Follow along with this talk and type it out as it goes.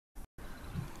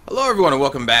Hello everyone and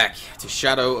welcome back to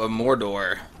Shadow of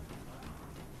Mordor,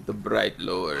 the Bright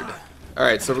Lord.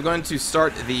 Alright, so we're going to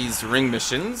start these ring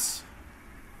missions,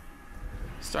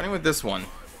 starting with this one.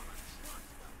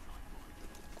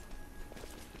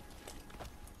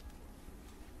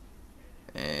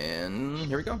 And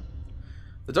here we go.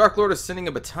 The Dark Lord is sending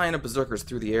a battalion of berserkers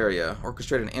through the area,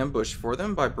 orchestrate an ambush for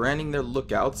them by branding their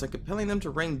lookouts and compelling them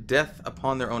to rain death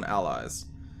upon their own allies.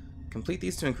 Complete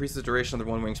these to increase the duration of the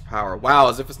One Wing's power. Wow,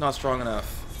 as if it's not strong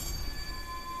enough.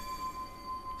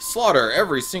 Slaughter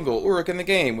every single Uruk in the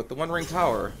game with the One Ring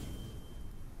power.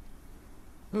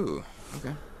 Ooh,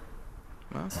 okay.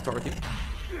 Well, let's start with you.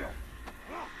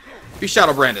 Be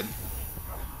shadow branded.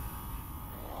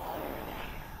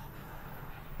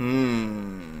 I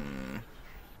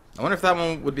wonder if that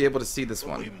one would be able to see this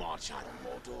one. We march out of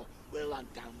Mordor, we'll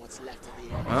hunt down what's left of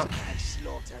the enemies Well, and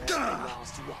slaughter every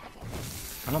last one of them.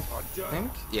 I don't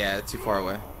think. Yeah, too far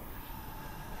away.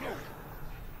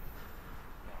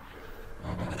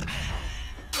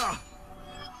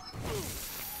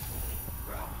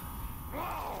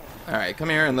 Alright, come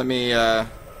here and let me,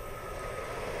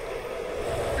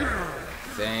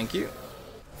 thank you.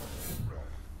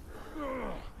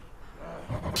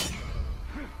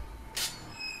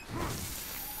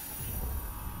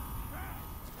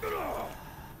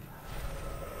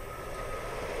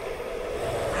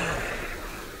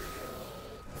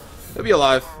 He'll be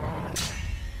alive.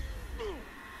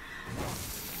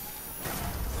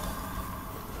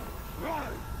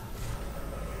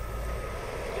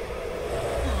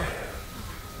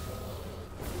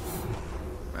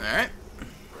 Alright.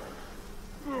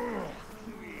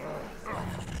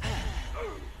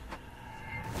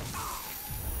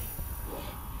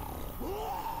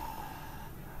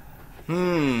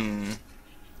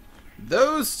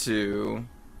 Those two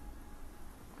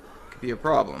could be a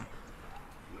problem.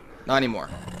 Not anymore.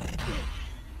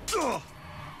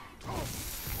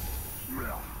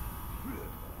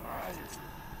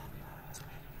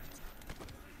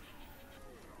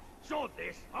 Sort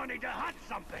this. I need to hunt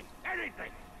something.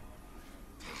 Anything.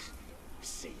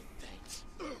 Seeing things.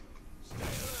 Stay alert,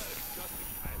 just in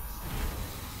case.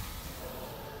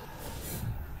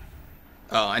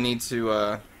 Oh, I need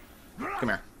to, come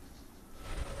here.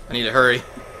 I need to hurry.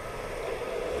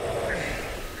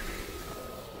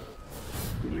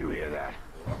 You hear that?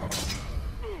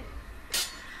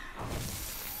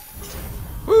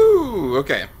 Woo!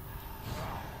 Okay.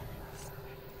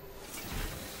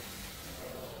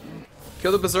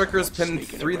 Kill the berserkers, pin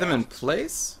three of them in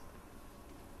place?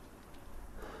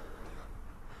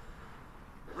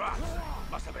 Rats.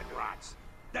 Must have been rats.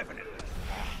 Definitely.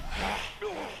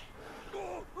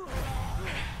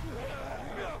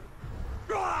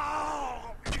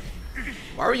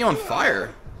 Why are you on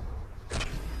fire?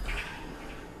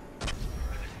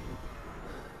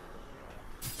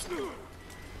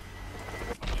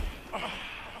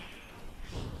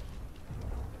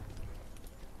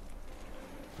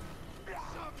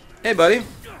 Hey, buddy.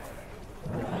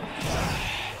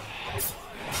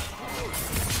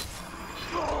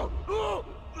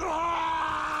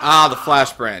 Ah, the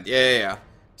flash brand. Yeah.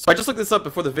 So I just looked this up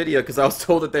before the video because I was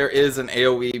told that there is an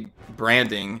AoE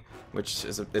branding, which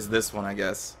is this one, I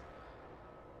guess.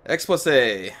 X plus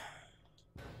A.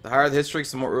 The higher the hit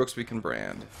streaks, the more Uruks we can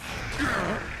brand.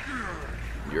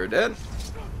 You're dead.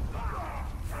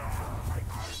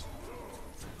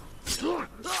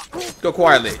 Go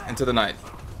quietly into the night.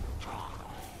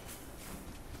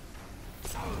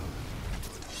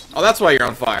 Oh, that's why you're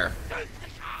on fire. I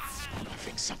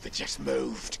think something just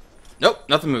moved. Nope,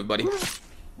 nothing moved, buddy.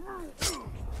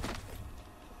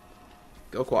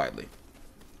 Go quietly.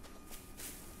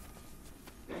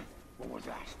 What was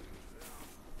that?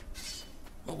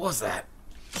 What was that?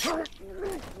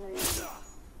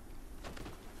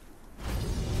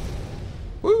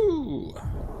 Woo!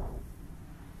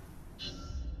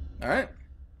 Alright.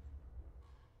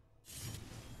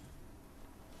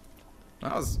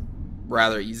 That was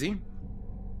rather easy.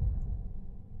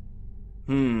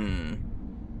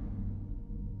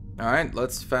 Alright,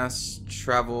 let's fast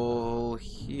travel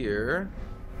here.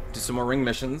 Do some more ring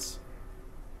missions.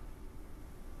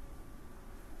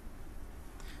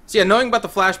 So yeah, knowing about the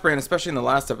flash brand, especially in the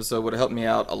last episode, would have helped me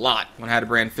out a lot when I had to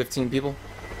brand 15 people.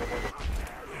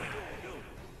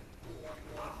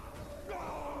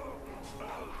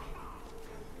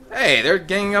 Hey, they're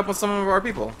ganging up on some of our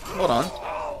people. Hold on.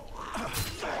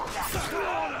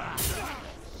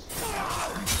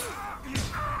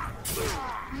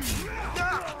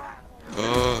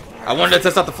 I wanted to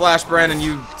test out the flash brand and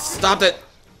you stopped it.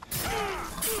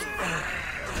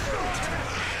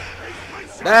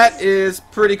 That is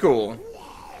pretty cool.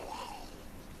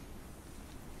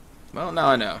 Well, now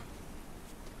I know.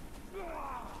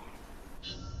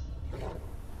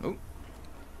 Oh.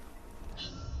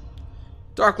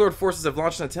 Dark Lord forces have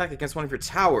launched an attack against one of your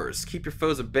towers. Keep your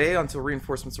foes at bay until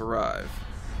reinforcements arrive.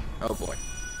 Oh boy.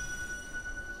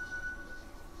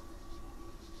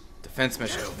 Defense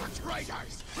mission.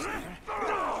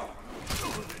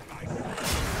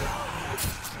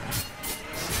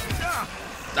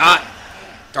 Ah!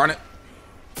 Darn it.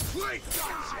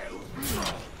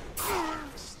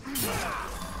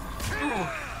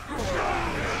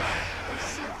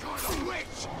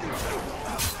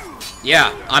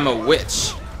 Yeah, I'm a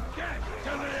witch.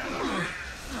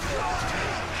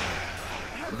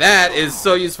 That is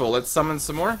so useful. Let's summon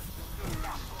some more.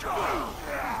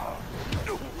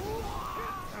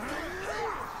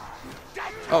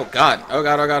 Oh god. Oh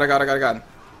god, oh god, oh god, oh god, oh god.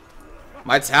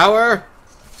 My tower!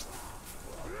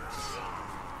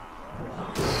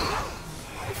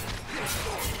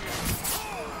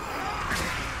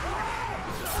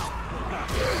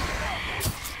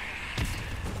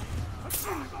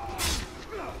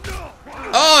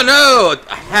 Oh no!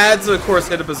 I had to, of course,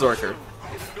 hit a berserker.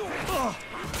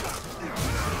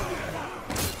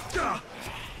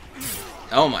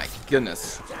 Oh my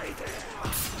goodness.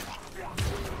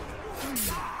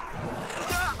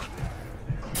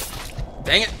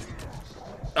 Dang it.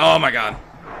 Oh my god.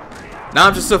 Now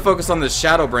I'm just so focused on this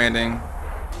shadow branding.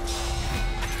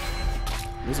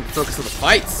 I'm losing focus of the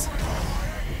fights.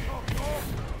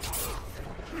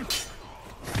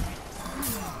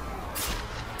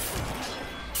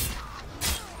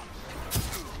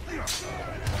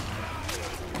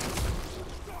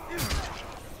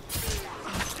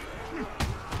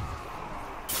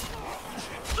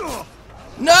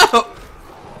 No!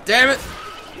 Damn it!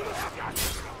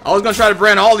 I was gonna try to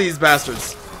brand all these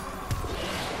bastards.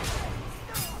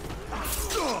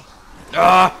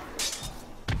 Ah!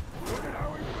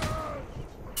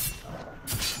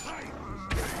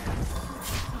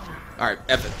 Alright,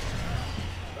 F it.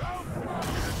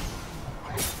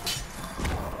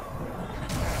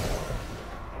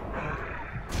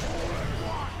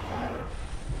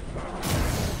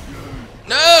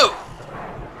 No!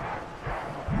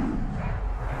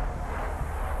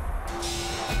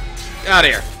 Get out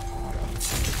of here.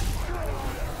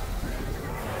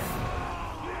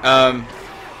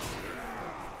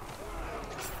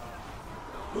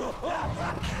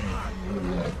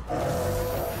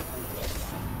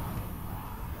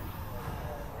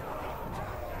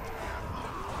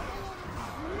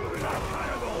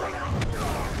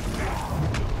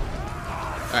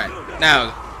 Alright, now,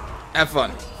 have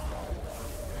fun.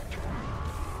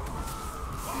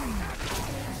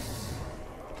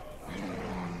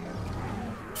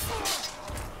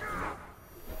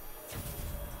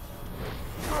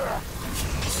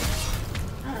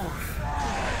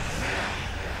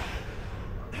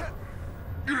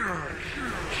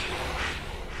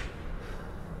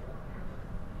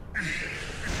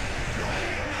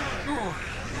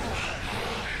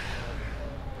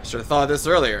 Should have thought of this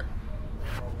earlier.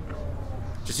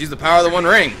 Just use the power of the One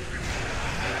Ring.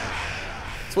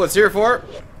 That's what it's here for.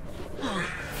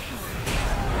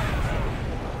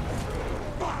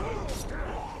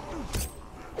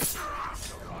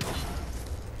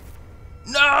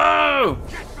 No!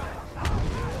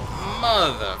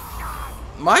 Mother...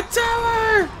 My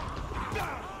tower!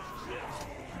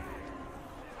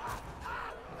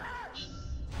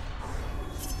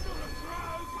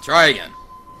 Try again.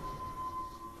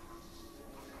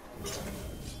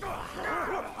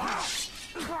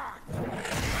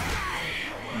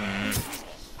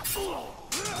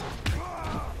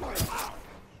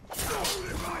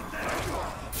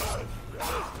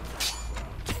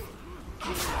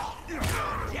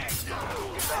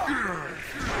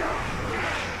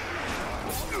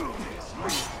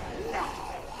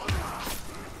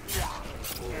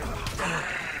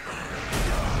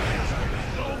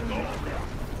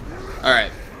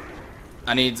 Alright.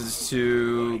 I need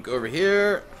to go over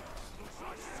here.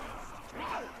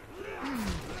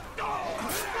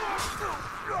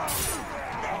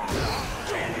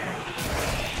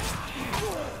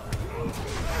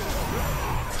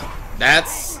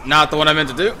 That's not the one I meant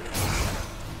to do.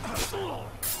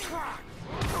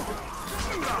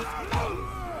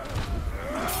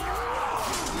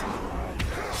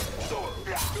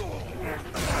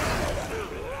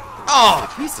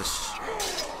 Oh, piece of shit.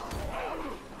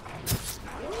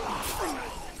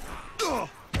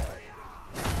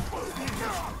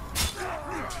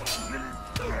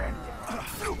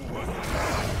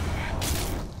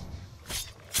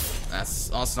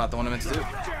 That's also not the one I meant to do.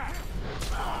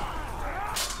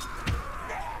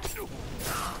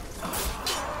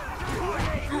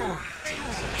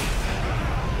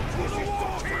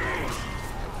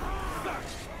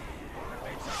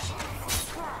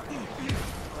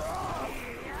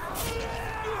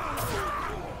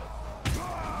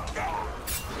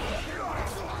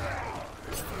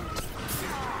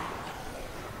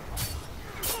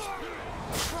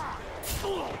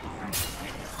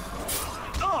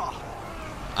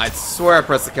 I swear I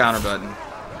pressed the counter button.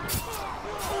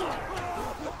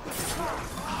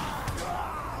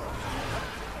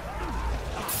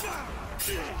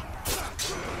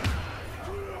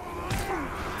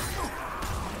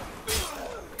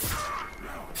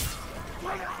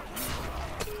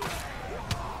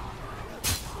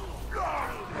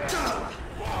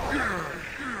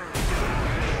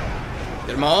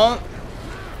 Get them all.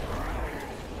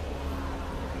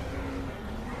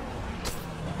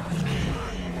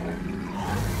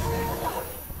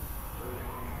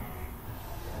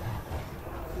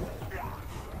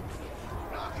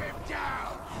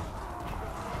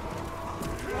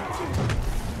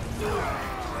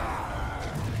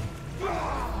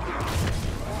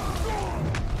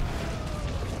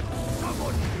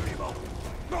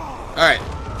 Alright.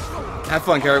 Have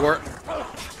fun, Karagor.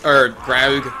 Or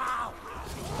Graug.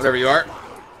 Whatever you are.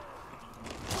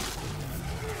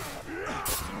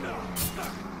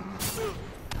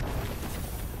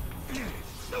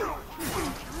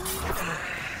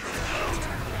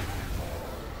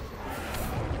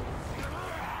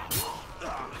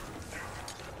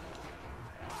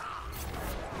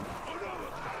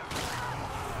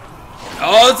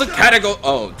 Oh, it's a category.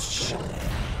 Oh, shit.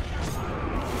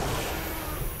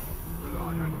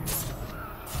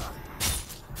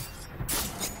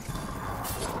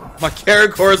 My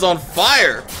Karagor is on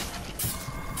fire.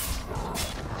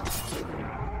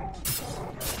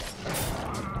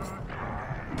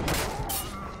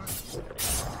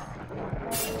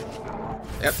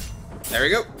 Yep. There we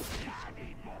go.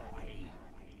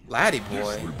 Laddie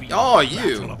boy. Oh,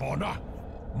 you. Battle of honor.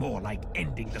 More like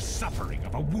ending the suffering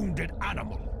of a wounded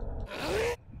animal.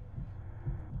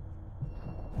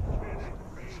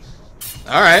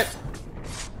 All right.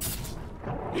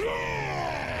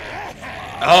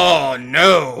 Oh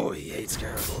no, he hates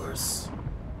Karagors.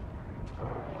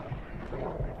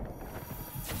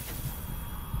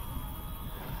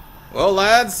 Well,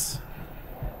 lads.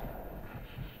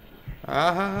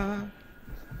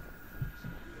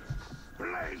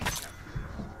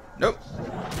 Nope.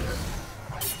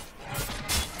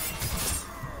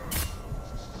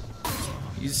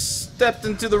 You stepped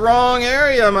into the wrong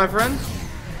area, my friend.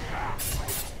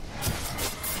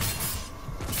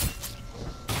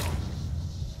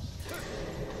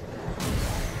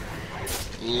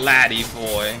 Laddie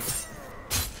boy.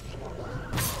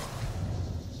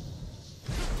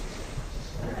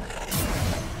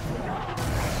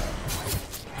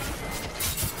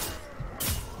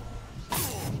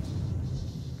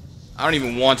 I don't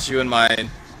even want you in my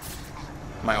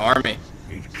army.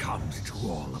 It comes to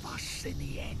all of us in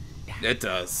the end. It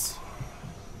does.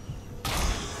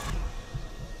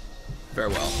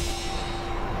 Farewell.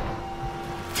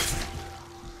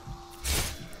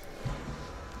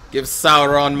 Give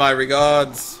Sauron my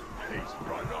regards.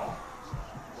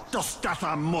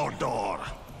 Dostatha Mordor.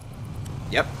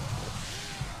 Yep.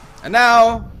 And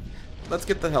now, let's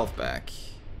get the health back.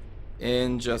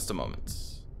 In just a moment.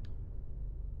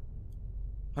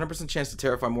 100% chance to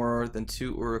terrify more than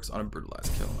 2 Uruks on a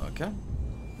brutalized kill. Okay.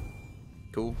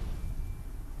 Cool.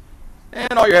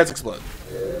 And all your heads explode.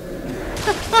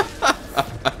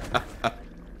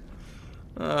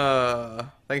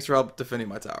 Thanks for help defending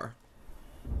my tower.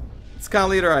 It's the kind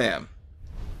of leader I am.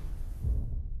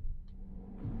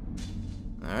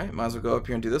 Alright, might as well go up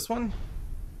here and do this one.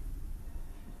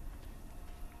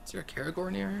 Is there a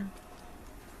Karagor near here?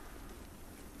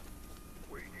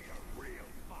 We need a real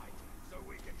fight so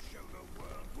we can show the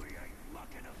world we ain't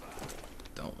mucking about.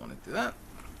 Don't want to do that.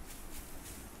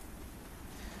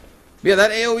 But yeah, that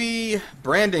AoE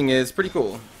branding is pretty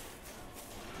cool.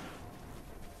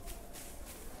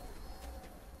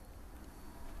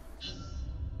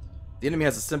 The enemy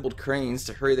has assembled cranes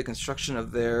to hurry the construction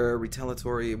of their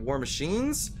retaliatory war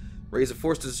machines. Raise a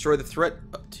force to destroy the threat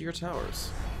up to your towers.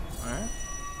 Alright.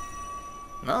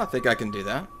 Well, I think I can do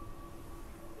that.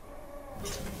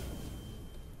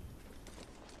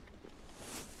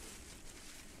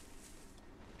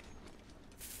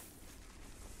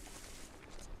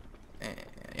 And,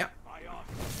 yeah.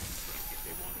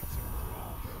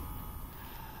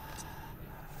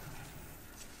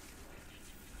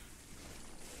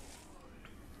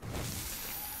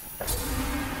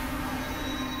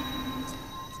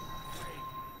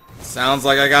 Sounds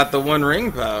like I got the One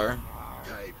Ring power.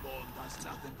 Born does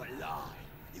nothing but lie.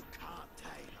 You can't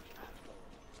tame a cattle.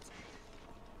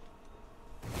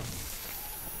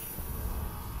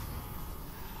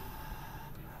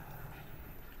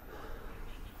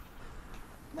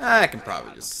 I can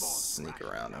probably just sneak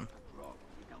around him. You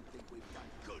don't think we've done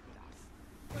good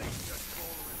enough? It's just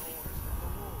following orders from the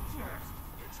wolves.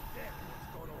 It's them what's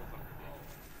gone over.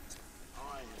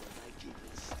 I hear they keep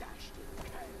it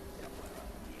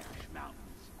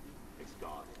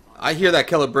I hear that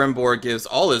Celebrimbor gives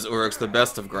all his Uruks the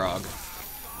best of grog.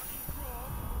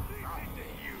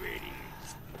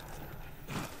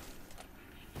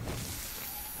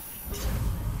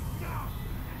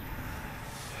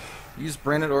 Use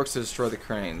branded orcs to destroy the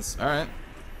cranes. Alright.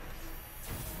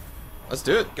 Let's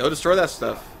do it. Go destroy that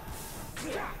stuff.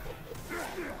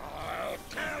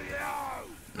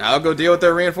 Now I'll go deal with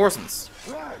their reinforcements.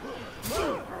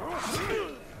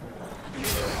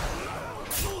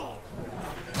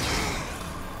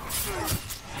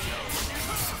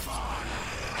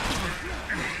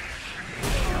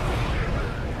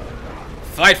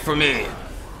 Fight for me!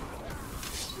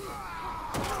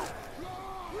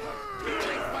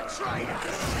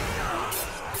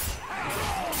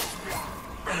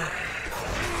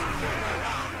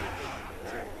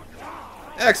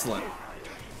 Excellent.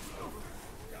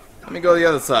 Let me go to the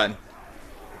other side.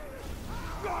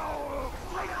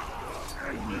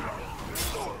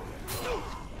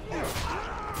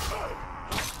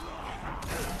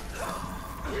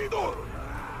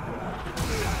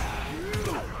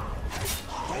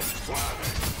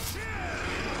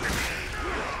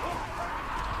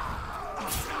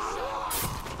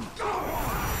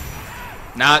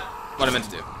 Not what I meant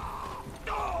to do.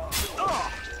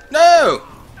 No!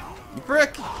 You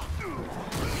prick!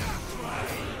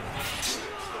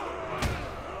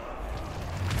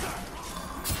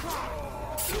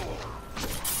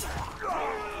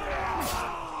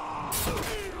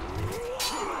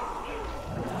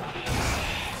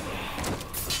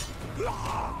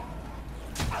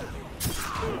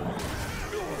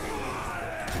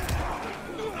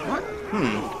 What?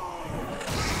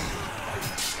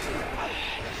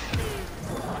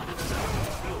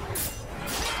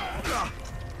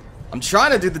 I'm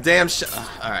trying to do the damn shit.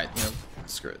 Alright, you know,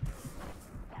 screw it.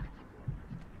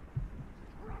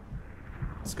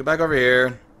 Let's go back over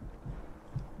here.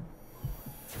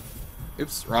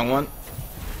 Oops, wrong one.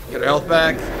 Get our health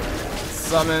back.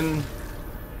 Summon.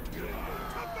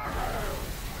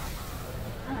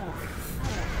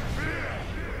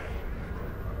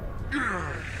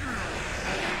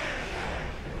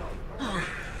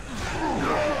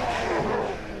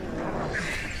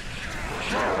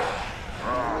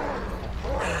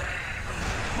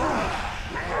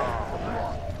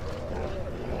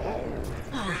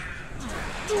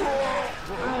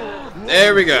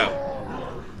 There we go.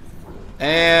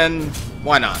 And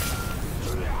why not?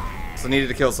 So I needed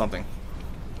to kill something.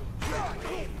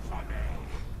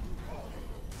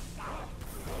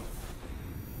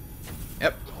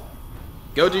 Yep.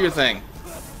 Go do your thing.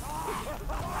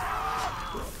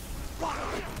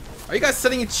 Are you guys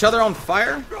setting each other on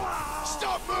fire?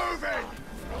 Stop moving!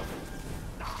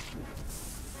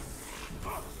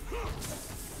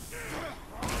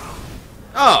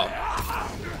 Oh.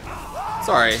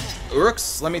 Sorry.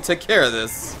 Uruks, let me take care of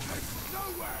this.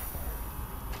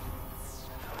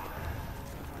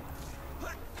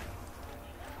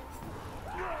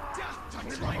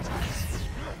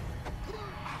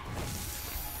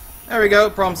 There we go,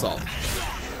 problem solved.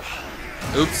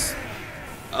 Oops.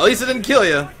 At least it didn't kill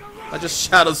you. I just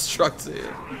shadow struck to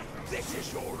you.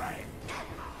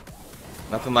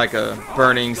 Nothing like a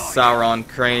burning Sauron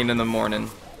crane in the morning.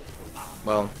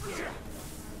 Well,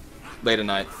 late at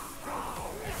night.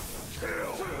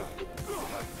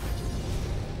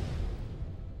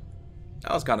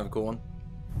 That was kind of a cool one.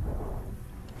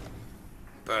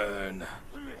 Burn.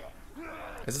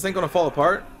 Is this thing gonna fall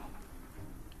apart?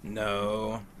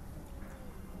 No.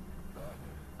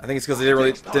 I think it's because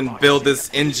they didn't build this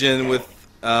engine with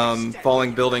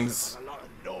falling buildings.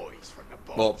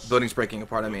 Well, buildings breaking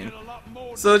apart, I mean.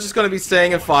 So it's just gonna be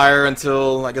staying in fire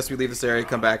until I guess we leave this area,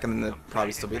 come back, and then it'll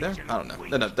probably still be there. I don't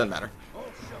know. Doesn't matter.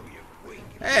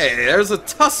 Hey, there's a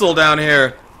tussle down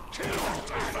here.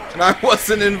 And I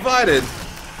wasn't invited.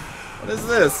 What is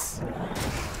this?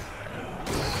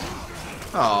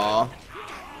 Aww.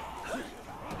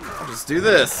 I'll just do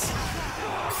this.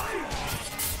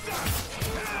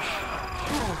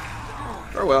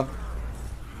 Oh well.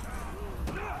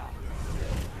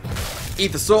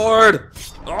 Eat the sword!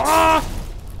 Ah!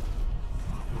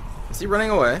 Is he running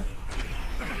away?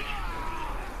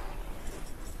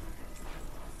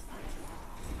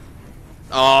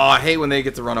 Oh, I hate when they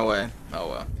get to run away. Oh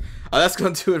well. That's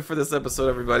going to do it for this episode,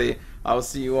 everybody. I will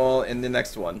see you all in the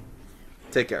next one.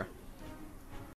 Take care.